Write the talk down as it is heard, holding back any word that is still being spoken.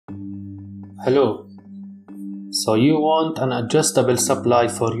Hello. So you want an adjustable supply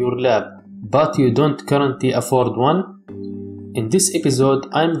for your lab, but you don't currently afford one? In this episode,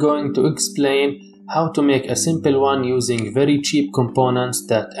 I'm going to explain how to make a simple one using very cheap components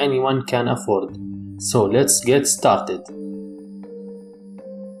that anyone can afford. So let's get started.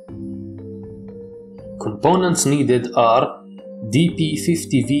 Components needed are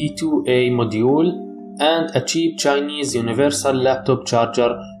DP50V2A module and a cheap Chinese universal laptop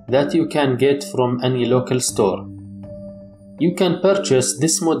charger that you can get from any local store. You can purchase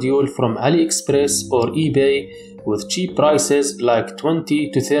this module from AliExpress or eBay with cheap prices like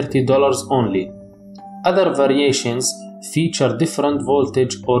 $20 to $30 only. Other variations feature different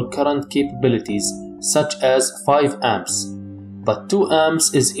voltage or current capabilities such as 5 amps, but 2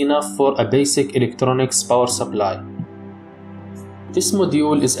 amps is enough for a basic electronics power supply. This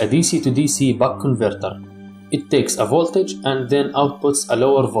module is a DC to DC buck converter. It takes a voltage and then outputs a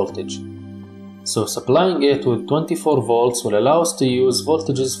lower voltage. So supplying it with 24 volts will allow us to use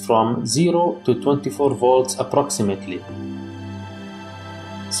voltages from 0 to 24 volts approximately.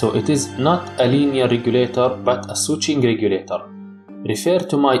 So it is not a linear regulator but a switching regulator. Refer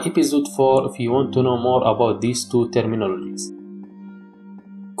to my episode 4 if you want to know more about these two terminologies.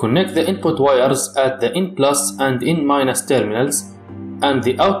 Connect the input wires at the in plus and in minus terminals and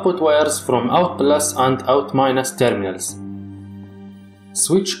the output wires from out plus and out minus terminals.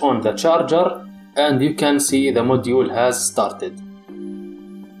 Switch on the charger and you can see the module has started.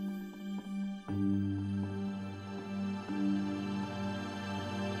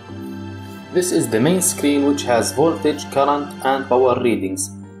 This is the main screen, which has voltage, current and power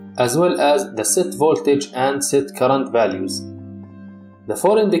readings, as well as the set voltage and set current values. The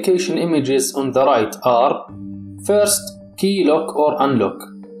 4 indication images on the right are: first, key lock or unlock,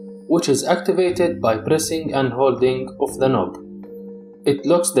 which is activated by pressing and holding of the knob. It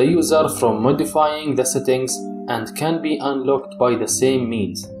locks the user from modifying the settings and can be unlocked by the same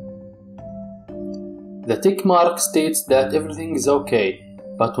means. The tick mark states that everything is okay,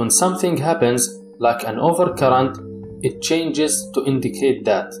 but when something happens, like an overcurrent, it changes to indicate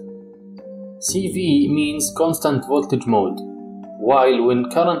that. CV means constant voltage mode, while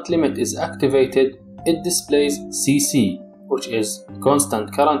when current limit is activated, it displays CC, which is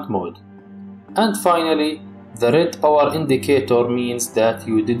constant current mode. And finally, the red power indicator means that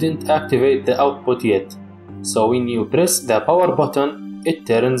you didn't activate the output yet, so when you press the power button, it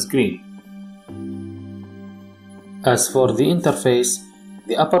turns green. As for the interface,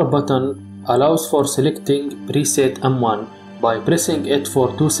 the upper button allows for selecting preset M1 by pressing it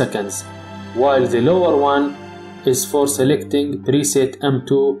for 2 seconds, while the lower one is for selecting preset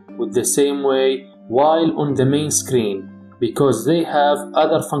M2 with the same way while on the main screen, because they have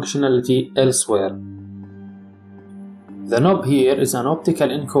other functionality elsewhere. The knob here is an optical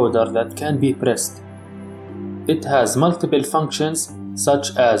encoder that can be pressed. It has multiple functions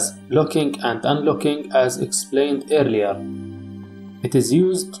such as locking and unlocking as explained earlier. It is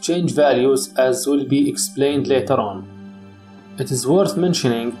used to change values as will be explained later on. It is worth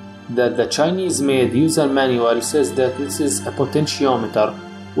mentioning that the Chinese-made user manual says that this is a potentiometer,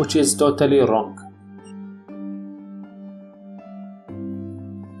 which is totally wrong.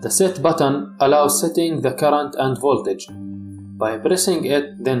 The set button allows setting the current and voltage. By pressing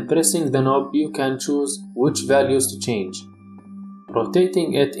it, then pressing the knob, you can choose which values to change.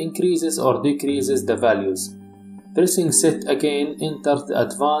 Rotating it increases or decreases the values. Pressing set again enters the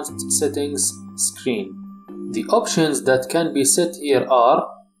advanced settings screen. The options that can be set here are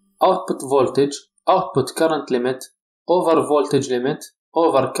output voltage, output current limit, over voltage limit,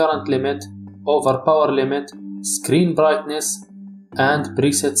 over current limit, over power limit, screen brightness, and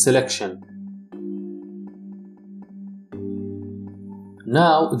preset selection.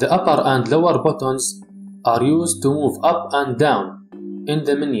 Now the upper and lower buttons are used to move up and down in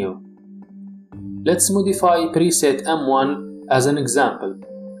the menu. Let's modify preset M1 as an example.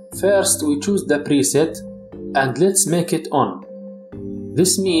 First, we choose the preset and let's make it on.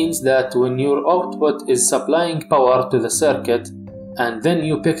 This means that when your output is supplying power to the circuit and then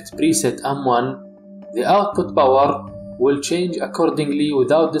you picked preset M1, the output power will change accordingly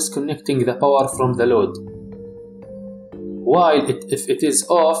without disconnecting the power from the load. While if it is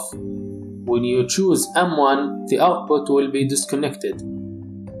off, when you choose M1, the output will be disconnected.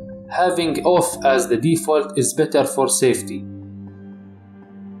 Having off as the default is better for safety.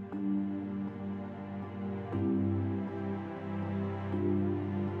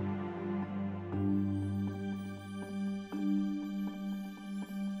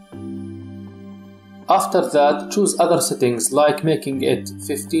 After that, choose other settings like making it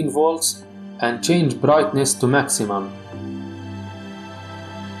 15 volts and change brightness to maximum.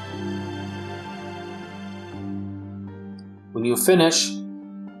 When you finish,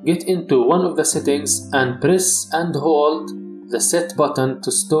 get into one of the settings and press and hold the set button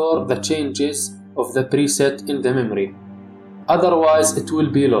to store the changes of the preset in the memory. Otherwise, it will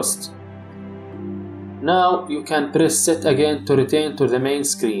be lost. Now you can press set again to return to the main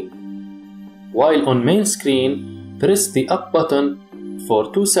screen. While on main screen, press the up button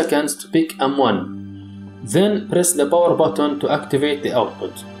for 2 seconds to pick M1. Then press the power button to activate the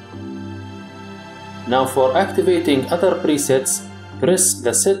output. Now for activating other presets, press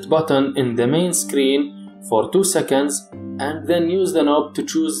the set button in the main screen for 2 seconds and then use the knob to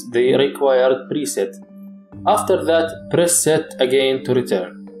choose the required preset. After that, press set again to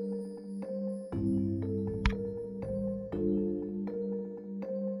return.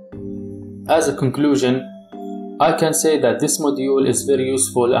 As a conclusion, I can say that this module is very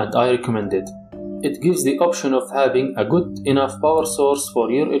useful and I recommend it. It gives the option of having a good enough power source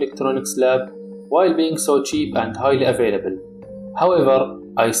for your electronics lab while being so cheap and highly available. However,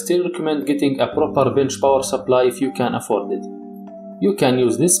 I still recommend getting a proper bench power supply if you can afford it. You can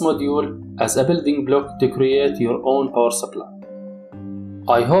use this module as a building block to create your own power supply.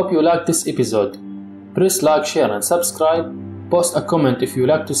 I hope you liked this episode. Press like, share and subscribe. Post a comment if you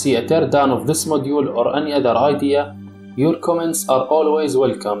like to see a teardown of this module or any other idea. Your comments are always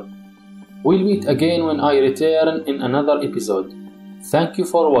welcome. We'll meet again when I return in another episode. Thank you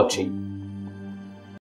for watching.